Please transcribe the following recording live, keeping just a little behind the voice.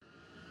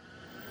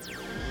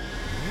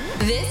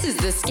This is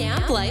the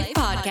Scamp Life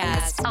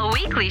Podcast, a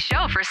weekly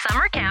show for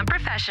summer camp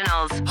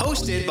professionals.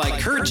 Hosted by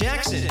Kurt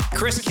Jackson,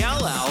 Chris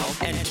Callow,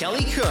 and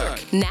Kelly Cook.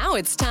 Now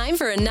it's time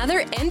for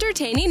another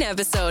entertaining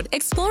episode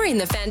exploring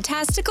the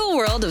fantastical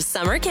world of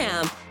summer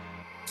camp.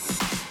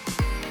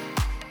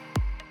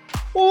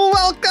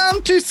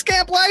 Welcome to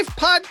Scamp Life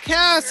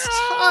Podcast.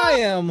 I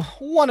am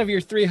one of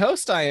your three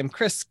hosts. I am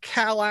Chris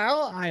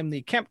Callow. I am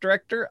the camp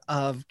director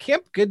of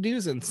Camp Good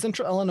News in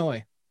Central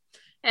Illinois.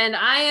 And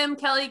I am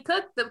Kelly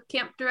Cook, the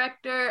camp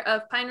director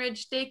of Pine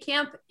Ridge Day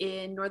Camp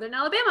in Northern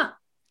Alabama.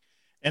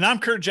 And I'm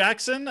Kurt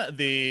Jackson,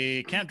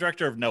 the camp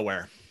director of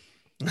Nowhere,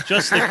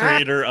 just the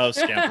creator of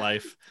Scamp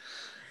Life.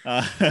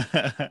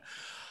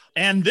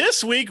 And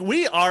this week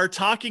we are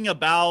talking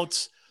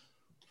about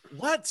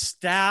what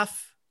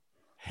staff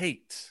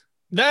hate.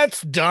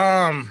 That's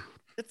dumb.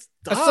 It's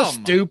dumb. That's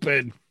so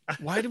stupid.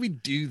 Why do we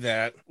do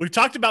that? We've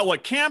talked about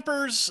what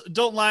campers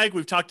don't like.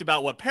 We've talked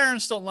about what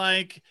parents don't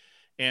like.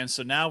 And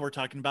so now we're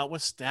talking about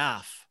what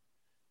staff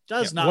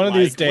does not like,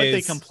 what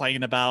they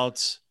complain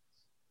about.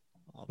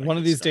 One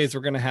of these days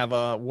we're going to have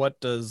a what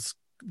does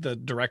the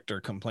director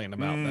complain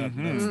about?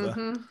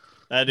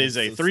 That is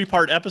a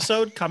 3-part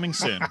episode coming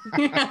soon.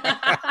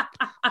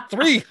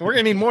 3. We're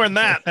going to need more than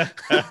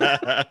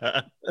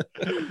that.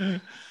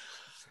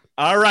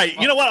 All right.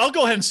 You know what? I'll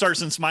go ahead and start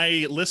since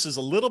my list is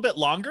a little bit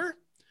longer.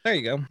 There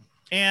you go.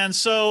 And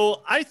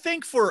so I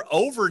think for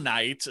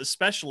overnight,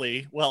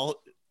 especially,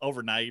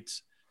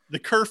 overnight, the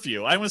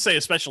curfew, I want to say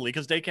especially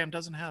because day camp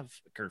doesn't have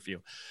a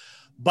curfew,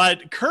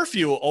 but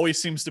curfew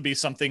always seems to be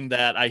something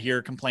that I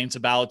hear complaints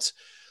about.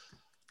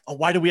 Oh,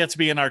 why do we have to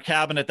be in our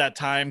cabin at that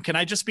time? Can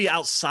I just be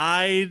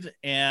outside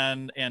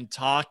and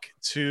talk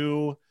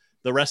to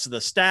the rest of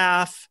the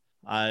staff?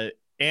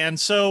 And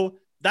so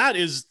that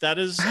is.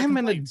 I'm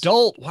an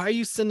adult. Why are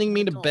you sending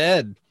me to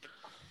bed?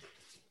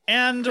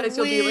 And because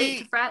you'll be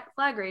late to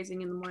flag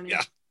raising in the morning.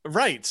 Yeah,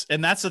 right.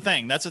 And that's the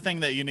thing. That's the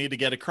thing that you need to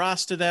get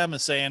across to them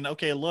is saying,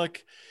 okay,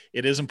 look,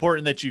 it is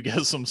important that you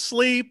get some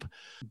sleep.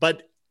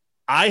 But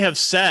I have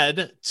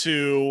said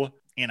to,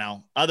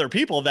 other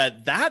people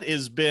that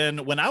has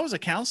been, when I was a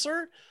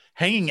counselor,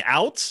 hanging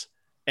out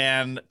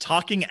and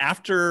talking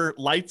after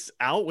lights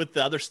out with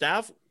the other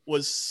staff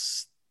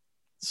was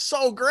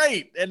so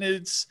great. And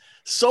it's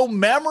so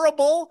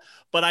memorable.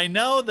 But I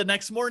know the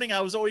next morning I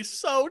was always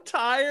so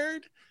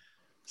tired.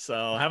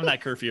 So having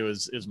that curfew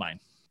is mine.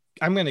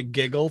 I'm going to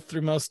giggle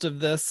through most of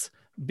this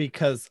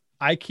because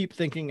I keep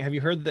thinking, have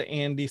you heard the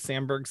Andy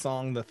Samberg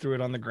song, the Threw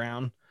It on the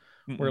Ground,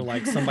 where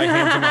like somebody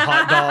hands him a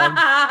hot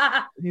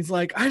dog? He's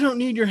like, I don't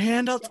need your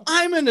handouts.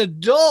 I'm an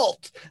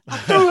adult. I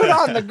threw it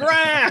on the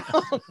ground.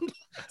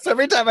 So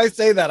every time I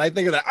say that, I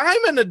think of that.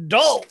 I'm an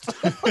adult.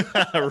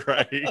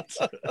 Right.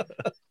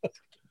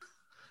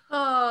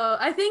 Oh,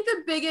 I think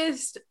the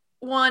biggest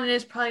one, and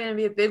it's probably going to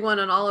be a big one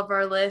on all of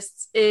our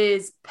lists,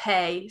 is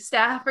pay.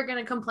 Staff are going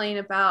to complain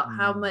about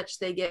how much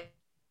they get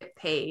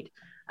paid.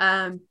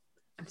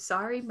 I'm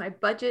sorry, my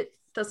budget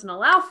doesn't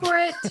allow for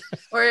it.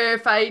 Or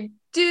if I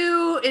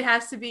do, it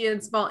has to be in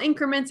small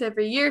increments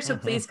every year. So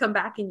please come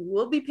back and you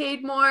will be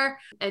paid more,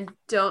 and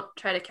don't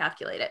try to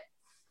calculate it.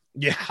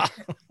 Yeah.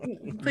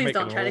 Please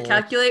don't try to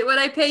calculate what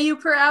I pay you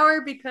per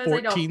hour, because I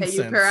don't pay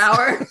you per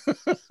hour.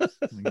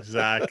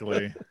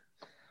 Exactly.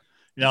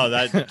 No,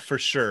 that for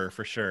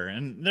sure.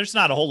 And there's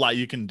not a whole lot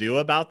you can do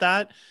about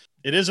that.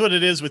 It is what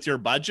it is with your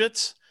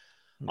budget.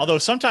 Although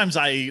sometimes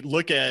I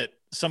look at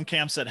some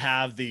camps that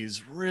have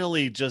these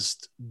really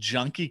just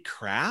junky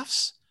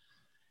crafts,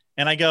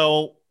 and I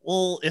go,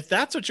 well, if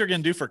that's what you're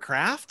going to do for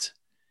craft,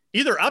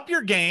 either up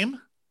your game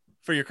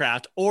for your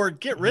craft or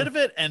get rid of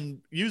it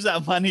and use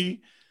that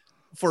money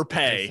for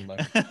pay.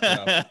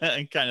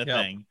 Kind of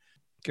thing.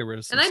 Get rid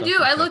of some and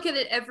stuff. I look at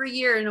it every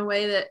year in a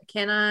way that,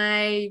 can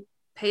I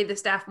pay the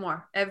staff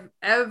more?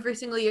 Every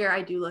single year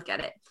I do look at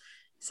it.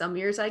 Some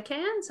years I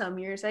can, some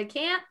years I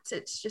can't.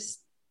 It's just,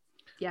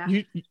 yeah.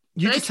 You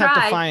just have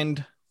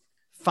to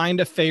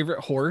find a favorite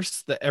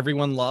horse that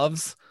everyone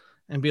loves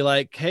and be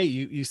like, hey,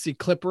 you see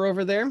Clipper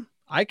over there?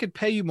 I could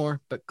pay you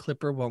more, but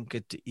Clipper won't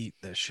get to eat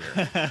this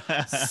year.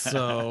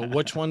 So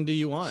which one do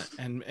you want?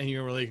 And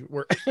you really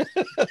work.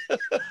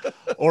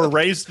 Or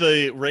raise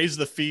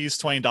the fees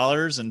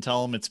 $20 and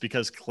tell them it's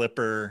because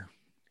Clipper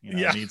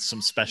needs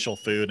some special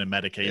food and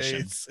medication.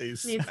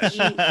 Needs to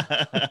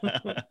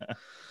eat.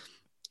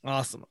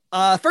 Awesome.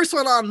 First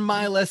one on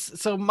my list.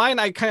 So mine,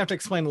 I kind of have to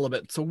explain a little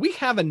bit. So we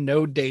have a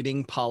no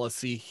dating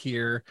policy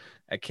here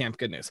at Camp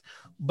Good News,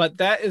 but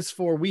that is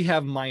we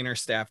have minor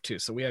staff too.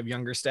 So we have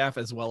younger staff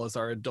as well as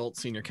our adult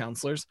senior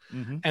counselors.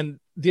 And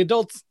the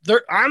adults,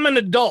 I'm an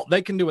adult.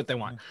 They can do what they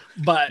want,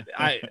 but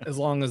as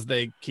long as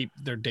they keep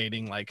their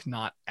dating, like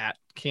not at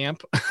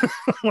camp,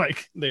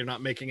 like they're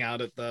not making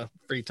out at the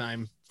free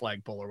time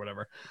flagpole or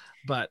whatever.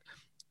 But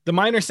the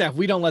minor staff,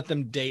 we don't let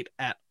them date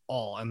at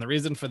all. And the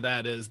reason for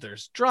that is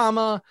there's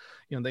drama.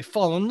 They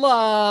fall in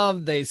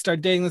love, they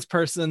start dating this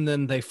person,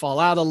 then they fall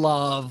out of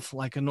love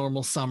like a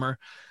normal summer.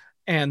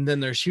 And then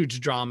there's huge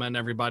drama and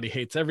everybody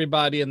hates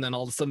everybody. And then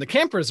all of a sudden the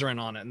campers are in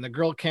on it. And the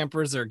girl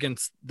campers are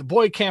against the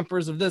boy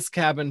campers of this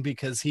cabin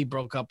because he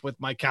broke up with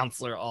my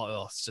counselor.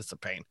 Oh, it's just a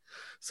pain.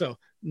 So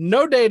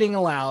no dating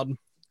allowed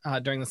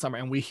during the summer.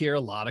 And we hear a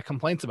lot of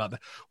complaints about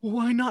that. Well,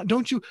 why not?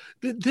 Don't you?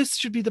 This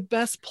should be the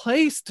best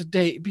place to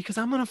date because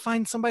I'm going to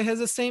find somebody who has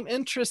the same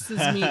interests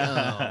as me.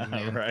 Oh,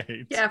 man.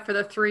 Right. Yeah, for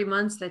the 3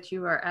 months that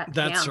you are at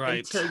That's camp right.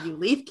 until you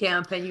leave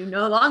camp and you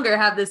no longer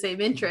have the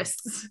same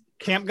interests.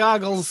 Camp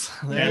goggles.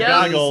 Camp Yep.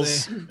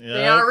 goggles.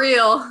 They are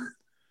real.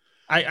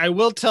 I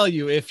will tell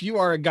you, if you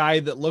are a guy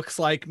that looks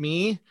like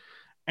me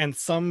and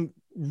some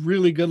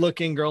really good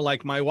looking girl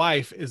like my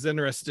wife is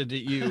interested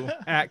in you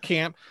at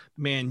camp,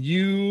 man,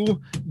 you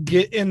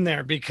get in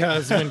there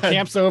because when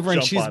camp's over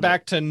and Jump she's on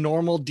back to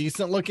normal,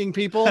 decent looking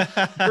people,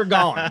 you're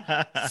gone.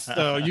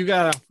 So you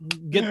got to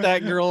get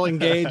that girl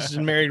engaged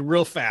and married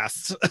real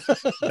fast.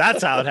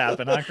 That's how it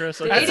happened, huh, Chris?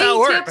 Okay. That's how it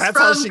worked. Dating That's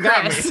how tips she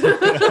got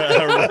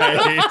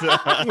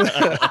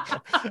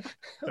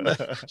from me.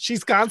 Right.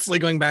 She's constantly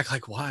going back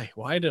like, why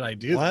did I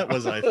do What that?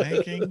 was I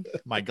thinking?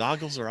 My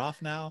goggles are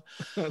off now.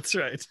 That's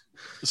right.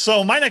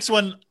 So my next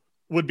one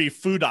would be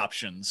food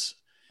options.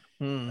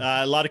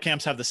 A lot of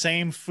camps have the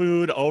same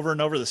food over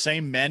and over, the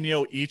same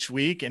menu each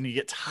week, and you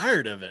get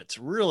tired of it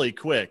really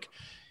quick.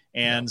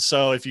 And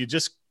so if you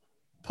just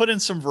put in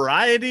some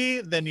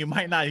variety, then you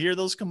might not hear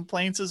those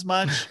complaints as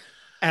much.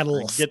 Add a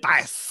little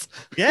spice.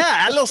 Yeah,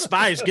 add a little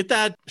spice. Get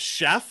that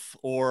chef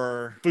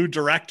or food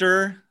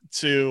director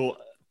to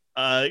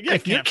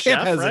If your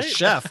camp has a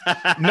chef,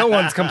 no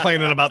one's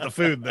complaining about the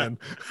food then.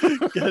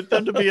 Get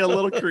them to be a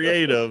little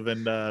creative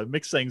and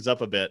mix things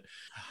up a bit.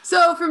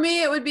 So for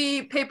me, it would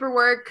be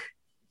paperwork.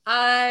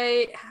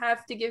 I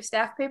have to give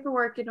staff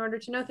paperwork in order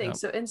to know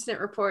things. Yep. So incident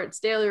reports,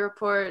 daily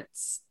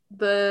reports,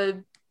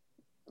 even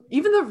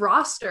the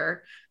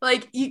roster.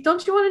 Like,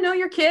 don't you want to know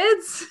your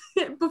kids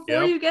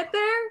before you get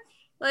there?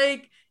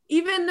 Like,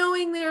 even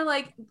knowing their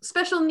like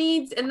special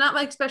needs, and not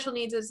like special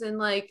needs as in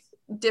like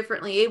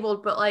differently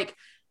abled, but like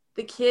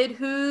the kid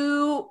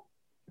who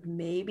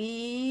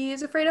maybe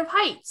is afraid of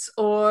heights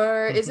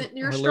or isn't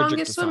your Or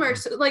allergic strongest to swimmer.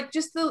 something. So like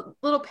just the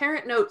little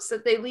parent notes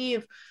that they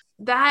leave,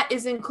 that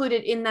is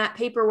included in that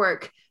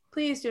paperwork.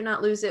 Please do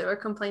not lose it or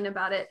complain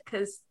about it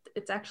because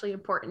it's actually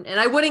important. And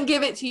I wouldn't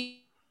give it to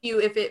you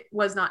if it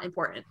was not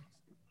important.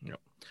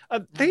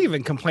 They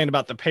even complain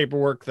about the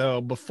paperwork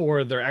though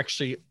before they're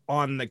actually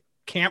on the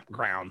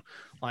campground.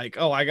 Like,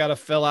 oh, I got to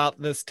fill out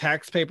this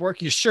tax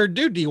paperwork. You sure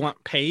do. Do you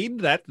want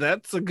paid?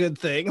 That's a good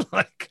thing.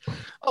 Like,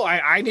 oh,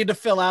 I need to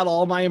fill out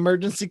all my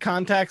emergency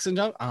contacts and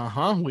junk.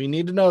 We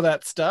need to know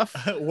that stuff.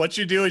 What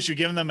you do is you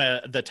give them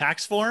the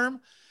tax form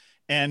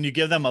and you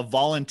give them a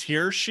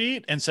volunteer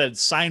sheet and said,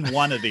 sign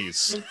one of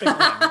these. Pick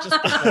one.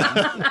 Just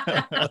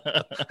pick one.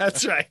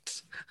 That's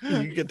right.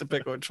 You get to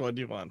pick which one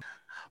you want.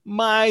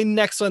 My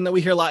next one that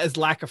we hear a lot is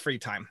lack of free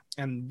time.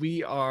 And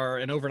we are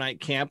an overnight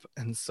camp.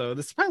 And so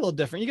this is probably a little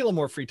different. You get a little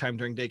more free time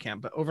during day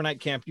camp, but overnight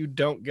camp, you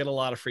don't get a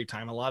lot of free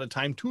time, a lot of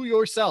time to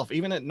yourself.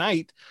 Even at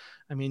night,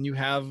 I mean, you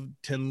have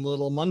 10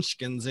 little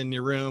munchkins in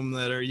your room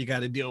that you got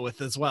to deal with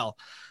as well.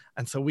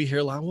 And so we hear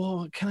a lot,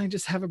 well, can I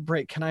just have a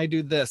break? Can I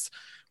do this?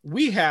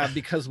 We have,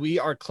 because we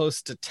are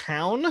close to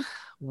town,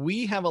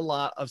 we have a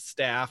lot of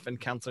staff and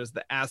counselors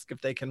that ask if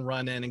they can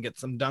run in and get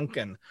some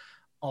Dunkin'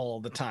 all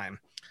the time.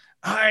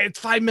 All right, it's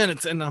 5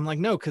 minutes. And I'm like,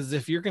 no, because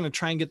if you're going to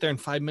try and get there in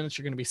 5 minutes,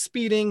 you're going to be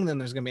speeding. Then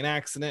there's going to be an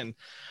accident. And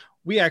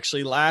we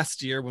actually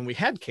last year when we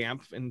had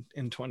camp in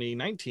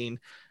 2019,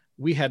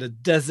 we had a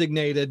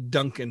designated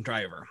Dunkin'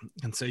 driver.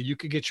 And so you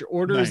could get your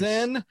orders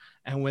in.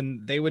 And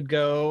when they would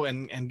go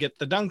and get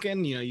the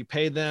Dunkin', you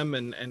pay them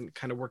and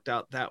kind of worked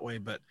out that way.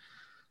 But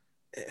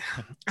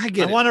I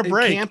get it. Want a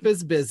break. Camp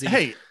is busy.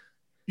 Hey,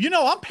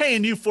 I'm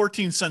paying you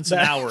 14 cents an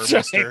hour,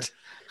 That's mister. right.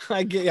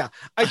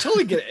 I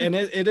totally get it. And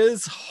it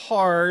is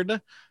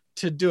hard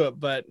to do it,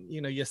 but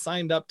you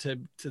signed up to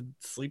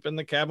sleep in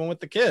the cabin with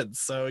the kids.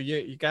 So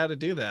you got to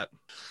do that.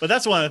 But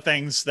that's one of the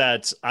things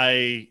that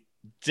I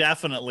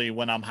definitely,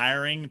 when I'm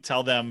hiring,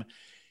 tell them,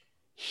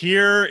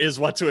 here is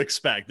what to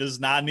expect. This is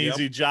not an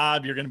easy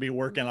job. You're going to be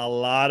working a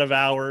lot of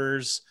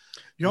hours.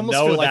 You almost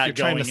feel like you're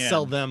trying to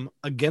sell them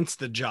against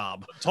the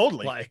job.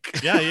 Totally. Like,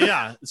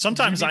 yeah.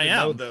 Sometimes I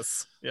am.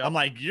 This. I'm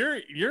like,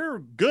 you're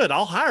good.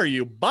 I'll hire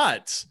you,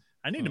 but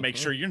I need to make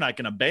sure you're not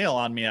going to bail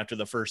on me after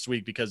the first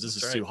week because this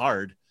is too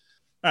hard.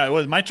 All right.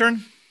 Was my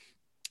turn?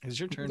 It's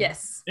your turn.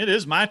 Yes. It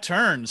is my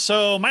turn.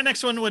 So my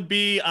next one would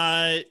be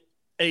a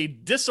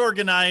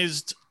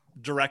disorganized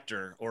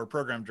director or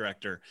program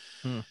director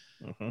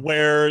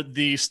where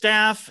the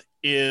staff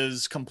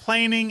is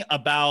complaining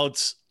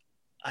about,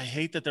 I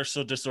hate that they're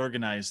so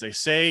disorganized. They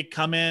say,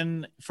 come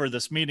in for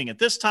this meeting at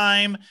this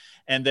time,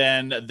 and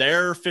then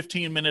they're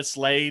 15 minutes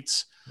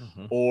late,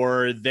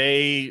 or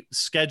they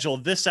schedule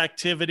this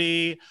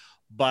activity,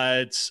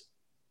 but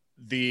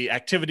the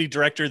activity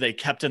director they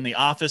kept in the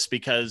office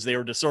because they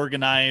were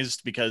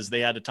disorganized, because they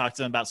had to talk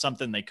to them about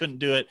something. They couldn't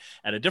do it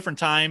at a different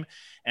time,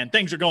 and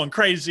things are going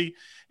crazy.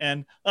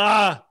 And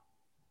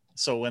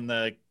so when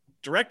the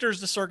director is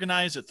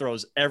disorganized, it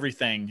throws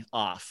everything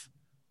off.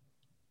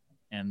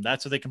 And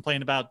that's what they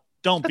complain about.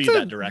 Don't be That's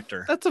that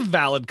director. That's a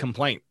valid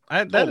complaint.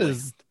 That Totally.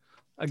 is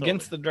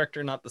against the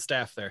director, not the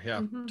staff there.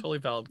 Yeah, totally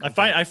valid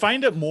complaint. I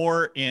find it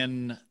more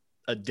in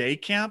a day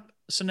camp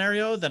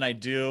scenario than I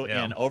do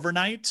in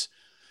overnight,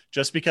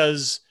 just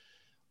because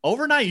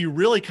overnight you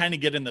really kind of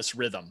get in this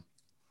rhythm,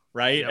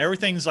 right? Yep.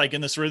 Everything's like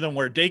in this rhythm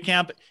where day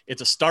camp,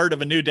 it's a start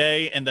of a new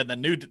day, and then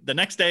the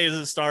next day is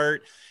a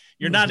start.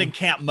 You're not in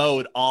camp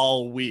mode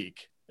all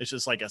week. It's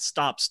just like a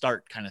stop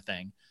start kind of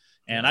thing.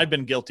 And I've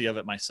been guilty of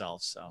it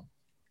myself.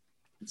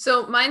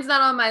 So mine's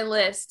not on my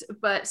list,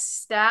 but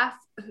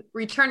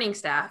returning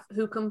staff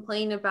who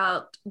complain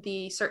about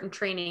the certain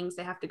trainings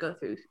they have to go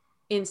through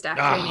in staff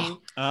training.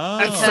 Oh,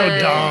 that's so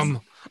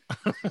dumb.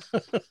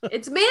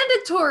 It's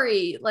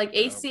mandatory. Like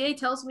ACA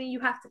tells me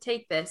you have to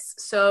take this.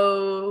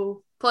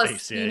 So plus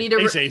ACA. you need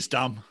to ACA's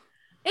dumb.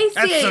 ACA.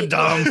 That's so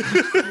dumb.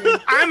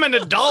 I'm an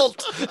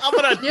adult. I'm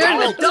an adult. You're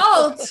an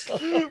adult.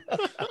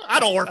 I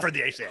don't work for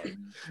the ACA.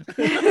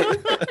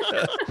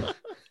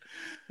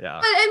 Yeah.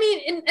 But I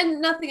mean,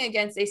 and nothing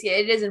against ACA.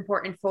 It is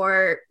important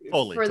for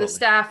the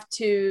staff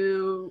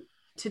to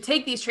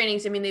take these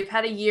trainings. I mean, they've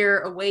had a year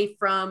away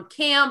from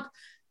camp,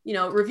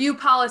 review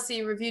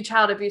policy, review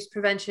child abuse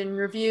prevention,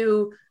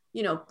 review,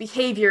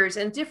 behaviors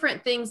and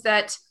different things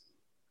that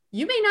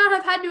you may not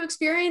have had to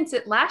experience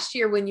it last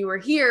year when you were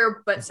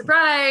here, but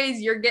surprise,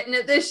 you're getting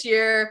it this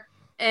year.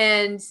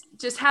 And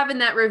just having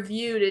that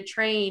review to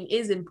train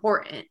is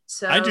important.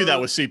 So I do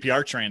that with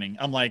CPR training.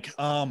 I'm like,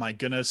 oh my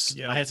goodness,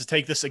 I have to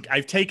take this.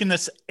 I've taken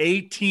this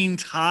 18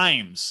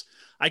 times.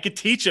 I could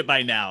teach it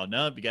by now.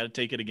 No, you got to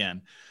take it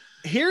again.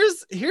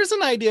 Here's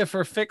an idea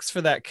for a fix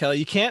for that, Kelly.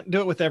 You can't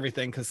do it with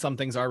everything because some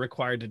things are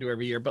required to do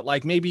every year, but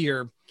like maybe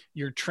you're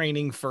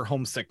training for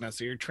homesickness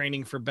or you're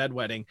training for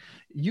bedwetting.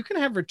 You can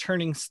have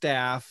returning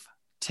staff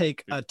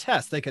take a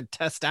test. They could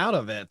test out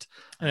of it.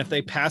 And if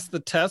they pass the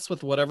test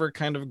with whatever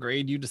kind of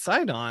grade you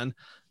decide on,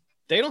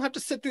 they don't have to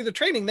sit through the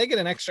training. They get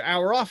an extra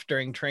hour off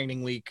during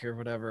training week or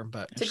whatever.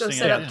 But to go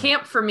set up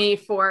camp for me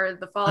for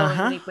the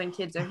following week when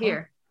kids are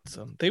here.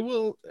 So they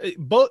will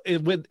both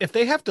if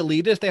they have to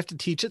lead it, if they have to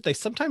teach it, they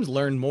sometimes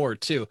learn more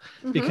too,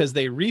 because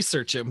they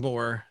research it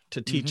more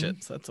to teach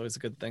it. So that's always a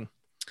good thing.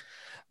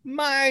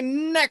 My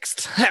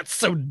next, that's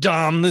so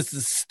dumb, this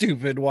is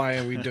stupid, why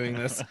are we doing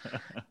this,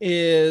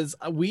 is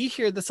we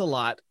hear this a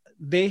lot.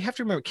 They have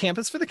to remember camp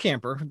is for the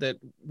camper, that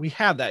we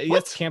have that.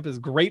 What? Yes, camp is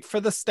great for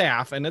the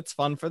staff and it's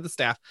fun for the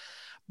staff.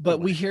 But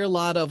we hear a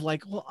lot of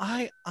like, well,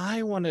 I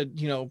want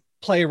to,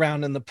 play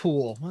around in the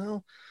pool.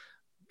 Well,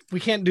 we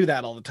can't do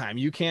that all the time.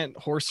 You can't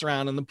horse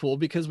around in the pool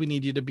because we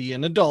need you to be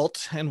an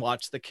adult and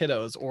watch the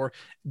kiddos. Or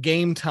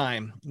game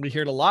time. We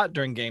hear it a lot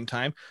during game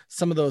time.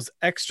 Some of those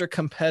extra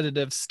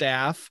competitive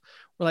staff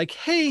were like,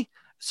 hey,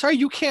 sorry,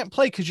 you can't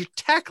play because you're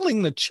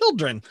tackling the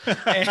children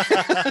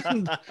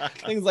and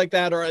things like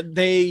that. Or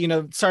they,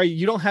 sorry,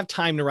 you don't have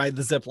time to ride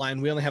the zip line.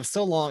 We only have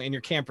so long and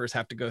your campers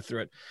have to go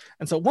through it.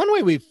 And so one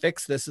way we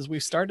fix this is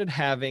we've started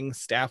having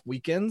staff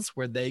weekends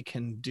where they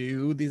can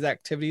do these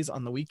activities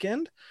on the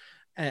weekend.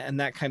 And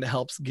that kind of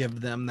helps give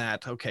them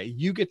that, okay,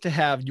 you get to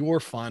have your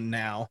fun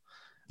now.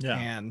 Yeah.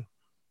 And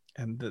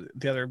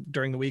the other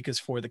during the week is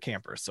for the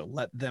campers. So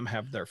let them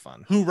have their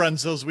fun. Who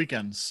runs those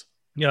weekends?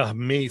 Yeah,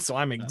 me. So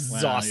I'm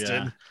exhausted.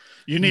 Well, yeah.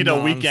 You need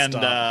a weekend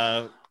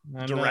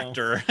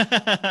director. Get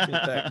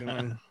that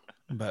going.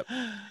 But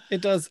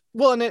it does.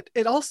 Well, and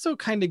it also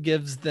kind of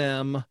gives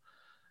them,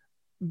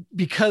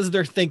 because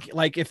they're thinking,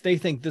 like, if they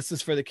think this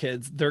is for the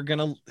kids, they're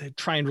going to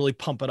try and really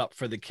pump it up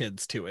for the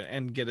kids too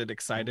and get it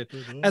excited.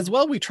 As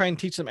well, we try and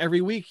teach them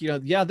every week,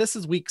 this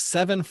is week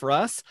 7 for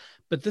us,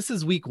 but this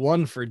is week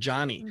 1 for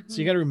Johnny. So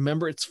you got to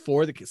remember it's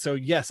for the kids. So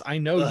yes, I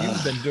know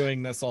you've been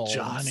doing this all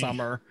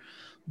summer,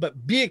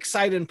 but be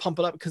excited and pump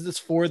it up because it's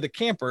for the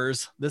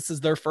campers. This is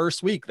their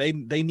first week. They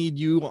need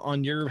you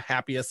on your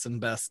happiest and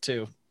best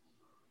too.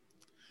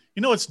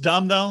 It's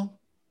dumb though.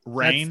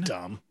 Rain. That's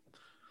dumb.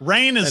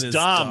 Rain is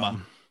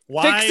dumb.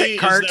 Why Fix it,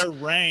 Kurt. Is there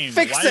rain?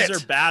 Fix Why it. is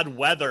there bad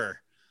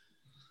weather?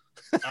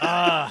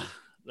 That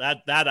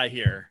I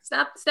hear.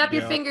 Snap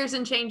your fingers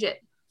and change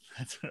it.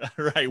 That's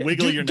right.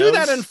 Wiggle your nose. Do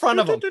that in front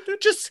of them.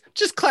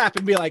 Just clap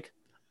and be like,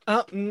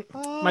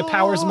 my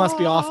powers must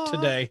be off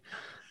today.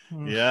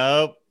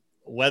 Yep.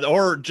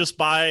 Or just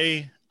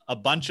buy a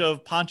bunch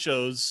of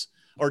ponchos,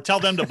 or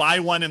tell them to buy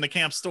one in the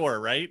camp store.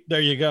 Right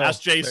there, you go.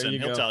 Ask Jason.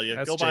 He'll tell you.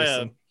 Go buy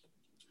a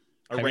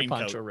raincoat.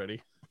 Poncho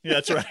ready. Yeah,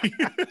 that's right.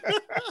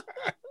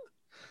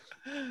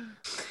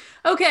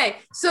 Okay,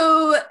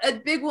 so a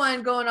big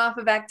one going off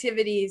of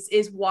activities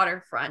is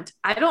waterfront.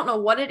 I don't know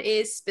what it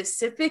is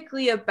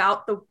specifically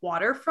about the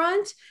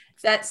waterfront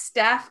that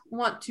staff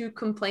want to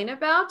complain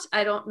about.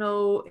 I don't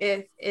know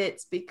if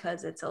it's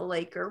because it's a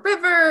lake or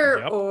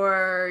river,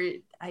 or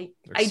I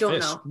don't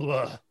know.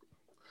 Blah.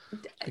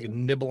 I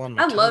can nibble on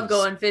my toes. love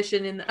going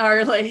fishing in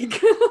our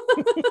lake.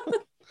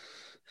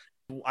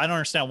 I don't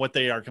understand what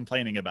they are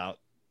complaining about.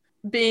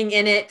 Being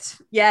in it,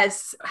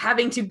 yes,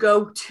 having to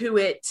go to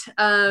it.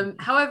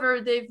 However,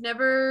 they've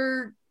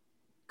never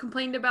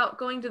complained about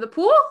going to the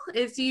pool,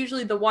 it's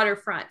usually the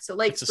waterfront. So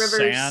lakes, It's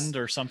rivers, sand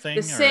or something.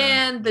 the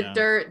sand, the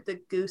dirt, the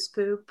goose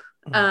poop.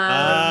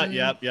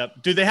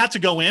 Yep. Do they have to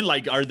go in?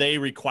 Like, are they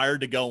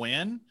required to go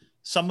in?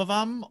 Some of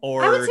them,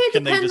 or I would say it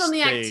can they depends just on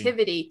the stay?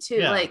 activity too.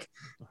 Yeah. Like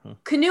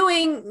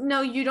canoeing,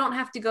 no, you don't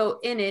have to go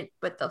in it,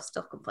 but they'll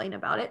still complain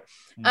about it.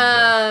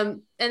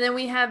 And then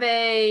we have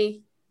a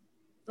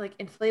like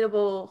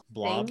inflatable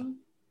Blob? thing.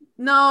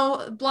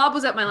 No, blob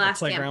was at my last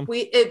playground?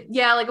 camp.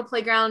 Like a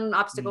playground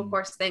obstacle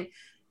course thing.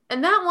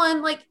 And that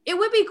one, like, it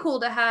would be cool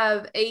to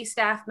have a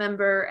staff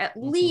member at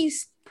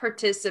least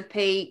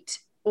participate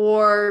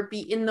or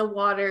be in the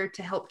water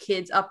to help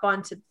kids up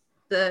onto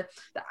the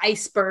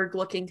iceberg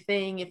looking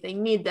thing if they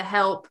need the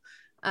help.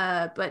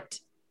 But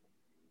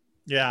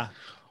Yeah.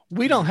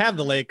 We don't have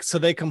the lake, so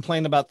they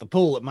complain about the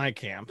pool at my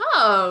camp.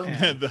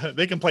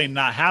 They complain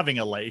not having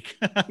a lake.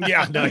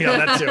 Yeah,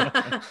 that too.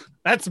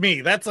 That's me.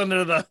 That's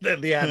under the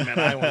admin.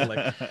 I want a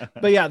lake.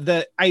 But yeah,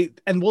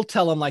 and we'll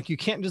tell them like you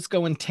can't just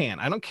go and tan.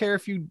 I don't care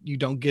if you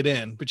don't get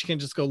in, but you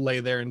can't just go lay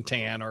there and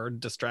tan or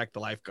distract the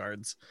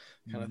lifeguards,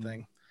 kind of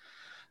thing.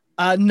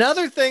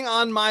 Another thing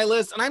on my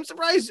list, and I'm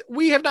surprised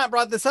we have not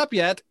brought this up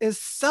yet, is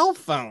cell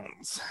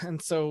phones.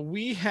 And so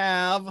we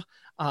have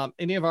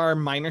any of our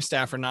minor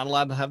staff are not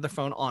allowed to have their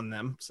phone on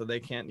them, so they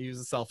can't use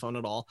a cell phone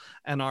at all.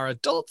 And our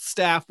adult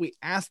staff, we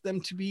ask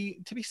them to be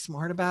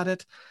smart about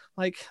it.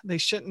 Like they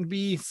shouldn't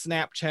be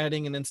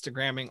Snapchatting and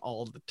Instagramming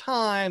all the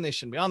time. They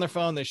shouldn't be on their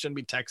phone. They shouldn't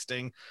be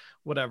texting,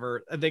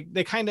 whatever.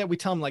 We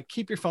tell them like,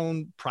 keep your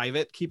phone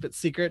private, keep it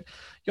secret.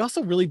 You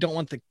also really don't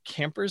want the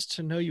campers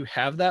to know you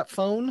have that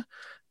phone,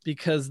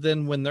 because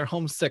then when they're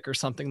homesick or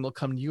something, they'll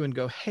come to you and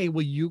go, hey,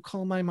 will you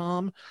call my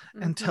mom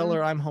and tell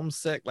her I'm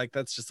homesick? Like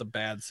that's just a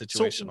bad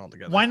situation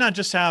altogether. Why not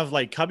just have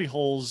like cubby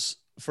holes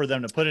for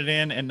them to put it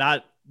in, and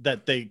not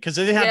that because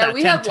they have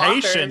that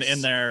temptation in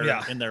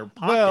their pocket.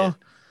 Well,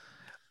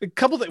 a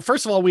couple things.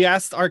 First of all, we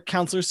asked our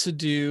counselors to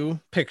do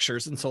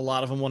pictures, and so a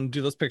lot of them want to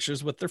do those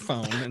pictures with their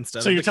phone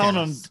instead. So you're telling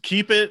them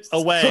keep it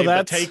away,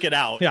 but take it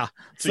out. Yeah,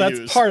 so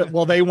that's part of.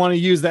 Well, they want to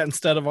use that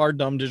instead of our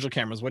dumb digital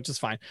cameras, which is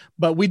fine.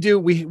 But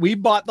we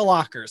bought the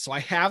lockers, so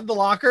I have the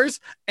lockers,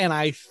 and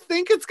I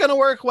think it's going to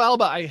work well.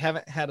 But I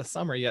haven't had a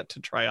summer yet to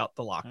try out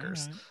the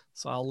lockers,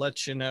 so I'll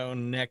let you know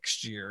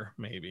next year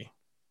maybe.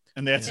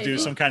 And they have to do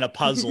some kind of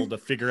puzzle to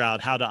figure out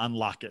how to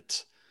unlock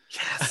it.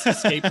 Yes,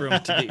 escape room. I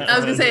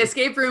was gonna say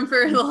escape room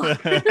for the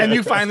locker. And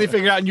you finally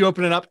figure out and you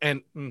open it up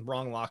and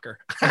wrong locker.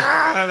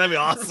 That'd be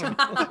awesome.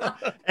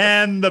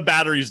 And the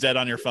battery's dead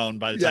on your phone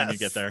by the time you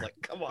get there. Like,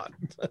 come on.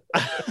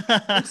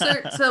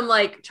 Insert some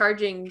like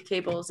charging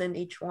cables in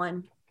each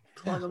one.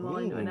 Plug them all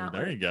into an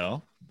outlet. There you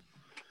go.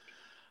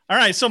 All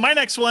right, so my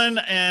next one,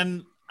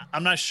 and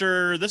I'm not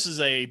sure, this is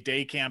a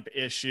day camp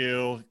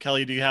issue.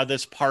 Kelly, do you have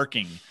this?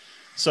 Parking.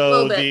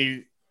 So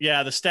the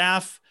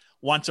staff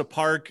want to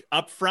park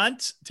up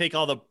front, take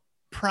all the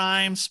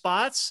prime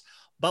spots,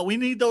 but we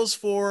need those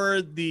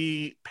for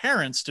the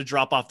parents to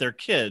drop off their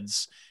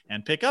kids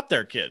and pick up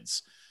their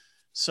kids.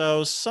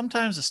 So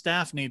sometimes the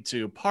staff need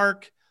to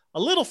park a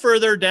little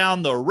further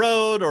down the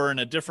road or in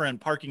a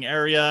different parking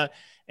area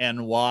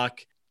and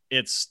walk.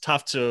 It's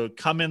tough to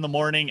come in the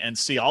morning and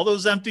see all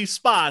those empty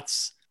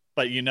spots,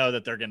 but you know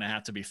that they're going to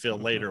have to be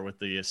filled later with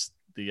the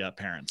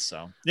parents.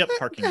 So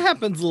parking. It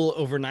happens a little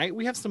overnight.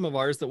 We have some of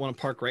ours that want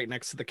to park right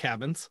next to the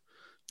cabins.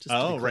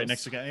 Right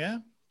next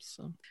to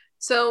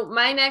So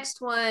my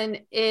next one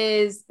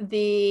is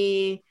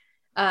the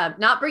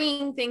not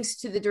bringing things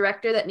to the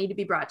director that need to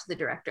be brought to the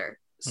director.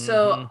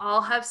 So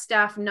I'll have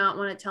staff not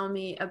want to tell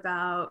me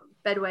about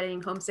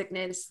bedwetting,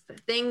 homesickness, the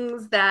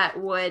things that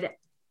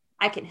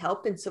I can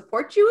help and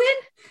support you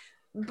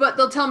in, but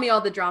they'll tell me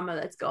all the drama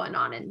that's going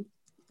on and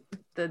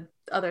the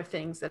other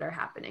things that are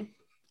happening.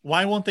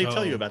 Why won't they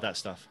tell you about that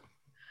stuff?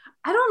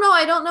 I don't know.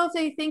 I don't know if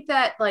they think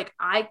that like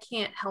I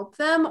can't help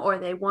them, or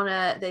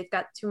they've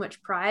got too much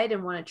pride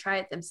and want to try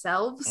it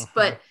themselves.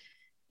 But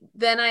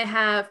then I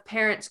have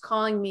parents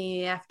calling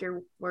me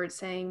afterwards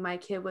saying my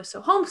kid was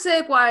so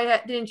homesick. Why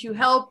didn't you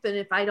help? And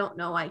if I don't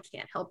know, I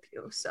can't help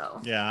you.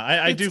 So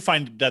yeah, I do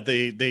find that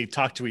they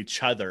talk to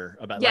each other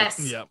about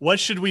what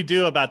should we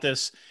do about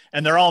this?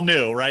 And they're all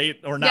new, right?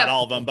 Or not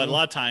all of them, but a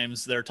lot of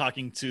times they're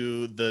talking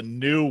to the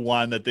new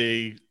one that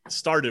they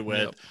started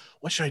with.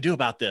 What should I do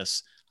about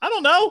this? I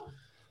don't know.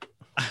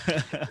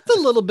 It's a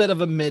little bit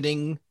of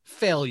admitting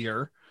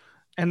failure,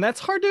 and that's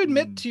hard to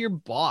admit to your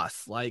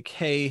boss. Like,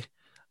 hey,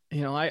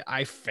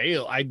 I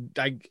fail.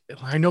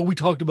 I know we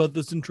talked about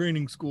this in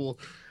training school,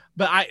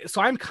 but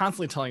I'm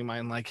constantly telling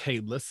mine like,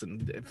 hey,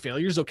 listen,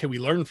 failure's okay. We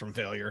learn from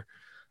failure.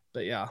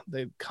 But yeah,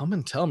 they come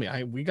and tell me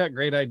we got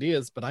great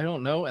ideas, but I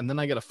don't know. And then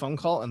I get a phone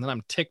call and then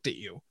I'm ticked at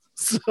you.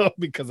 So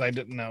because I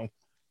didn't know.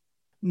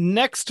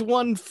 Next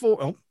one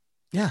for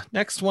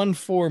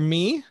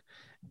me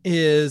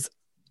is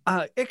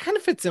it kind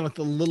of fits in with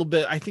a little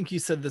bit. I think you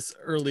said this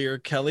earlier,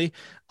 Kelly,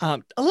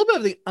 a little bit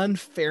of the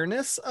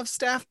unfairness of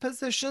staff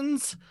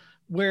positions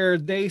where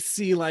they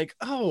see like,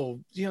 the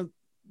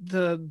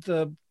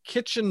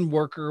kitchen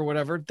worker or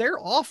whatever, they're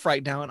off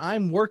right now and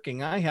I'm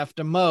working, I have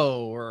to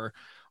mow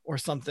or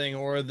something,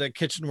 or the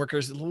kitchen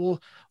workers,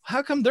 well,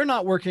 how come they're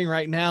not working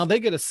right now? They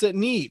get to sit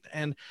and eat,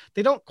 and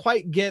they don't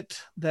quite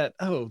get that,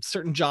 oh,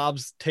 certain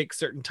jobs take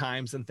certain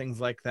times and things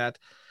like that.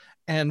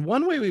 And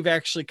one way we've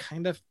actually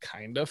kind of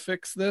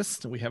fixed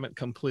this, we haven't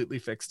completely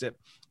fixed it,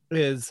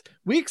 is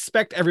we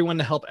expect everyone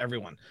to help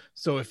everyone.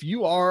 So if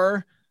you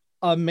are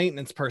a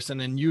maintenance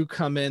person and you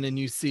come in and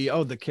you see,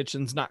 oh, the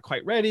kitchen's not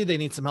quite ready, they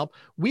need some help,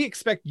 we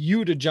expect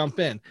you to jump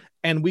in.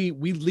 And we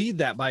lead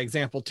that by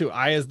example too.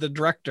 I, as the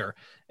director,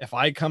 if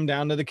I come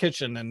down to the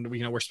kitchen and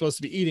we're supposed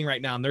to be eating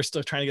right now and they're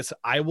still trying to get,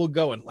 I will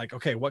go and like,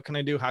 okay, what can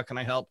I do? How can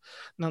I help?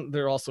 Now,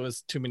 there also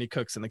is too many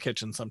cooks in the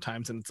kitchen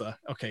sometimes, and it's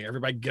okay,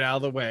 everybody get out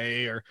of the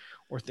way, or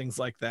things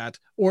like that.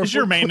 Or is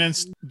your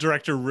maintenance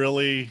director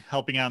really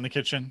helping out in the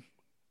kitchen?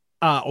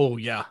 Oh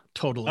yeah,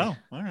 totally. Oh,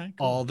 all right,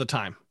 cool. All the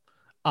time.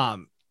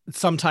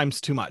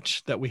 Sometimes too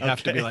much that we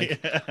have to be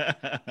like,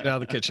 get out of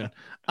the kitchen.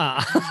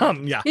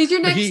 Yeah. He's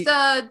your next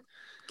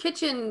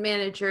kitchen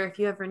manager if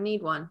you ever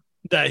need one.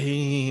 But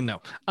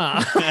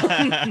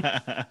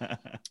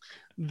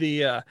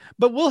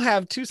we'll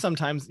have to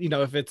sometimes,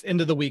 if it's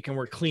end of the week and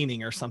we're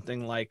cleaning or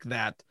something like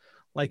that.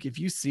 Like if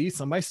you see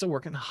somebody still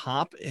working,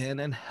 hop in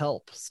and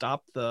help.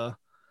 See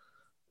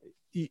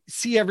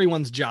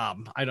everyone's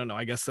job. I don't know.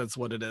 I guess that's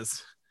what it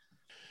is.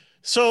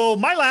 So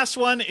my last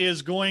one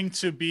is going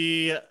to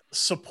be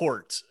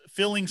support,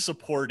 feeling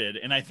supported.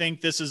 And I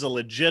think this is a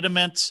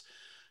legitimate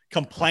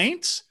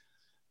complaint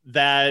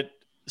that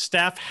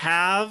staff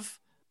have.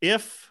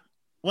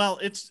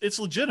 It's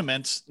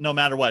legitimate no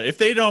matter what. If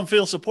they don't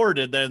feel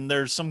supported, then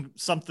there's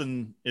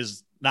something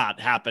is not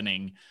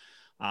happening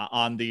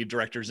on the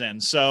director's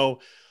end. So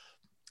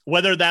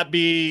whether that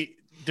be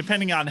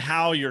depending on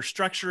how your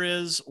structure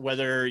is,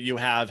 whether you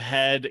have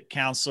head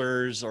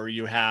counselors or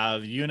you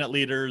have unit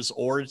leaders,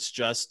 or it's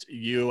just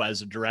you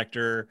as a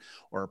director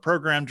or a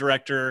program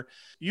director,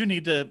 you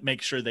need to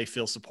make sure they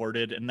feel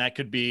supported. And that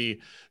could be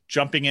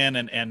jumping in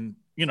and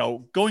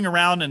going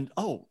around and,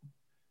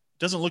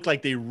 doesn't look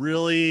like they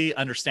really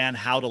understand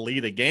how to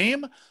lead a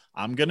game.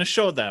 I'm going to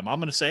show them. I'm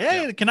going to say,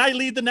 hey, Can I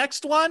lead the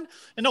next one?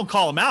 And don't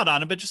call them out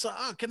on it, but just,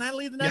 can I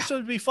lead the next one?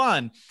 It'd be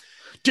fun.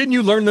 Didn't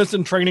you learn this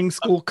in training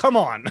school? Come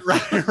on.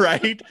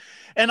 Right.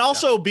 And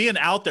also being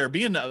out there,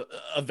 being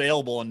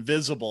available and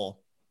visible.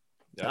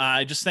 Yep.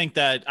 I just think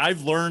that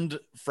I've learned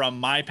from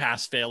my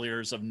past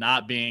failures of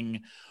not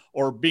being,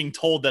 or being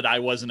told that I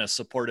wasn't as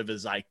supportive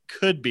as I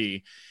could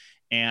be.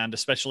 And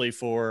especially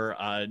for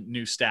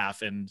new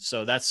staff. And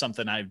so that's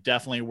something I've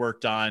definitely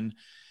worked on,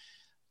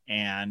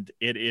 and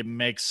it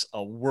makes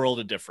a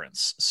world of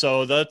difference.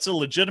 So that's a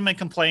legitimate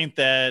complaint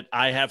that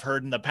I have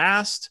heard in the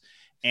past.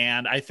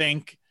 And I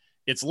think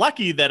it's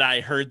lucky that I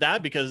heard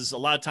that, because a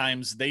lot of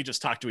times they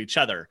just talk to each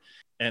other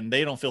and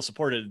they don't feel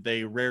supported.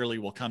 They rarely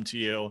will come to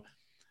you.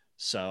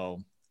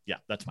 So yeah,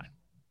 that's mine.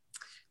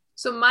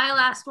 So my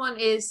last one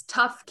is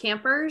tough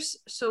campers.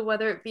 So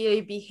whether it be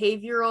a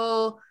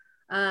behavioral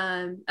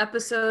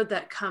episode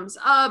that comes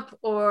up,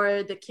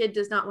 or the kid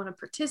does not want to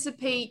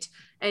participate,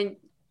 and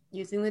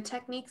using the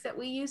techniques that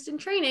we used in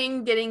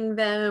training, getting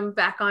them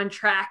back on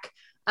track.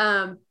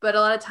 But a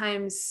lot of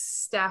times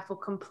staff will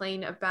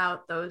complain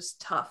about those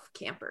tough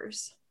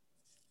campers.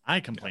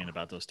 I complain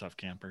about those tough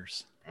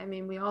campers. I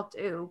mean, we all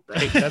do, but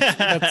hey,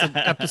 that's an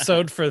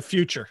episode for the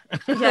future.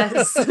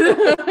 Yes.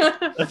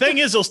 The thing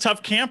is, those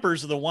tough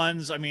campers are the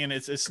ones, I mean,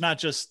 it's not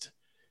just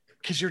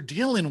because you're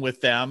dealing with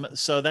them.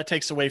 So that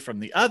takes away from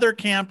the other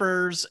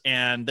campers,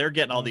 and they're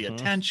getting all the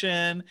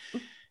attention.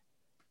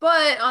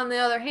 But on the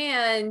other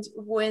hand,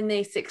 when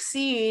they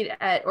succeed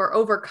at or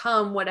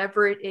overcome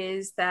whatever it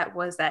is that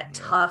was that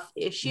tough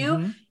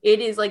issue, it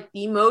is like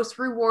the most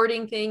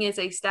rewarding thing as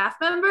a staff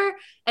member.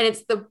 And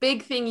it's the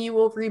big thing you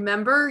will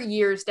remember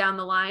years down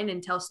the line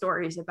and tell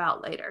stories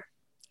about later.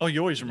 Oh,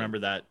 you always remember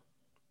that.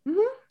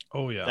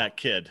 Oh yeah. That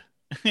kid.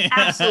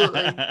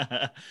 Absolutely.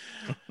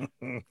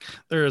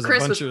 There's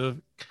Chris a bunch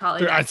of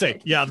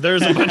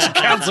there's a bunch of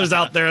counselors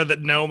out there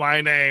that know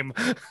my name.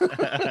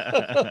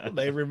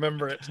 They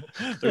remember it.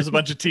 There's a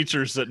bunch of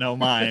teachers that know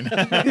mine.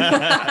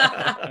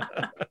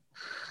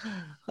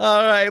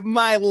 All right,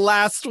 my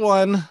last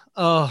one.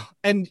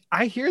 And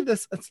I hear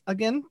this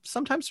again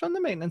sometimes from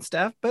the maintenance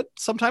staff, but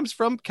sometimes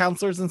from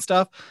counselors and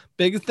stuff.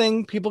 Big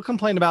thing people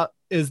complain about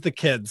is the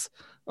kids.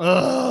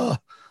 That's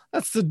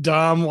so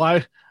dumb.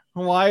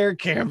 Why are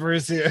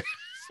campers here?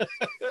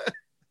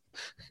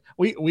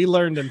 We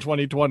learned in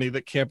 2020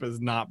 that camp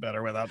is not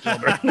better without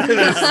children.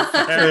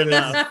 It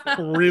is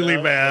really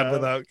bad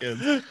without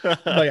kids. But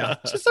yeah,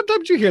 just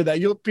sometimes you hear that.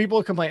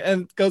 People complain,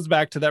 and it goes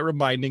back to that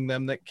reminding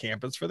them that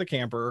camp is for the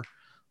camper.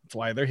 That's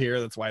why they're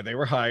here. That's why they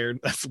were hired.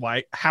 That's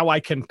why how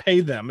I can pay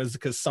them is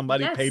because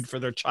somebody paid for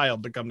their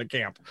child to come to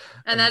camp.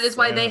 And that is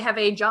why they have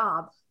a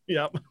job.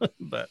 Yep.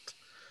 But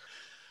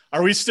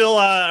Are we still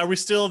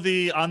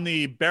on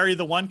the Bury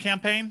the One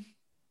campaign?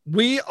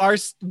 We are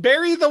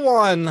Bury the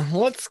One.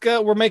 Let's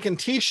go. We're making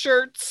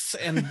t-shirts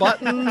and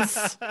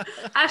buttons.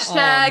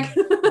 Hashtag.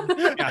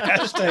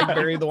 Hashtag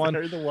Bury the One.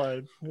 Bury the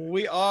One.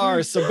 We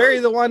are. So Bury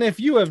the One. If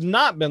you have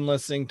not been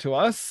listening to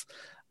us,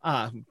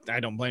 I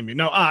don't blame you.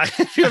 No,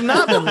 if you have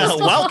not been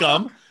listening,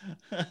 welcome.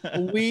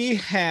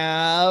 we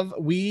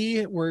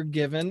were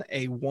given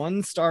a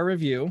 1-star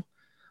review.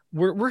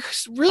 We're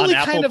really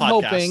On kind of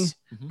Apple hoping, Podcasts.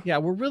 Mhm. yeah,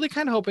 we're really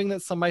kind of hoping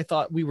that somebody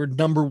thought we were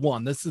number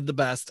 1. This is the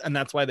best, and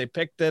that's why they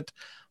picked it.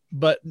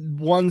 But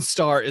 1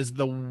 star is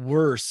the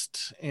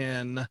worst,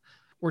 and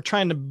we're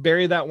trying to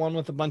bury that one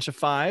with a bunch of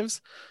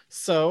 5s.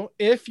 So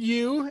if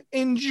you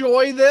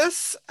enjoy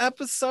this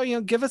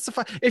episode, give us a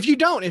 5. If you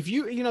don't,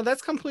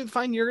 that's completely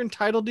fine. You're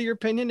entitled to your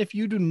opinion. If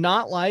you do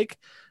not like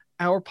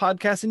our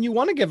podcast and you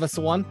want to give us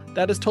a 1,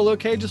 that is totally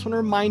okay. Just want to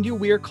remind you,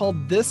 we are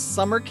called This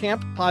Summer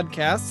Camp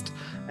Podcast.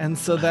 And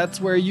so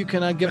that's where you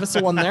can give us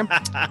a 1 there.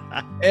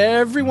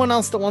 Everyone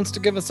else that wants to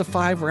give us a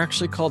 5, we're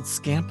actually called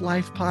Scamp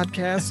Life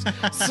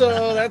Podcast.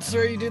 So that's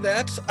where you do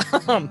that.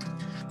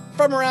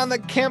 From around the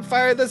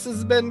campfire, this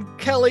has been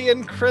Kelly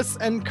and Chris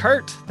and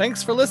Kurt.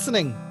 Thanks for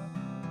listening.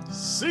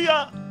 See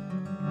ya.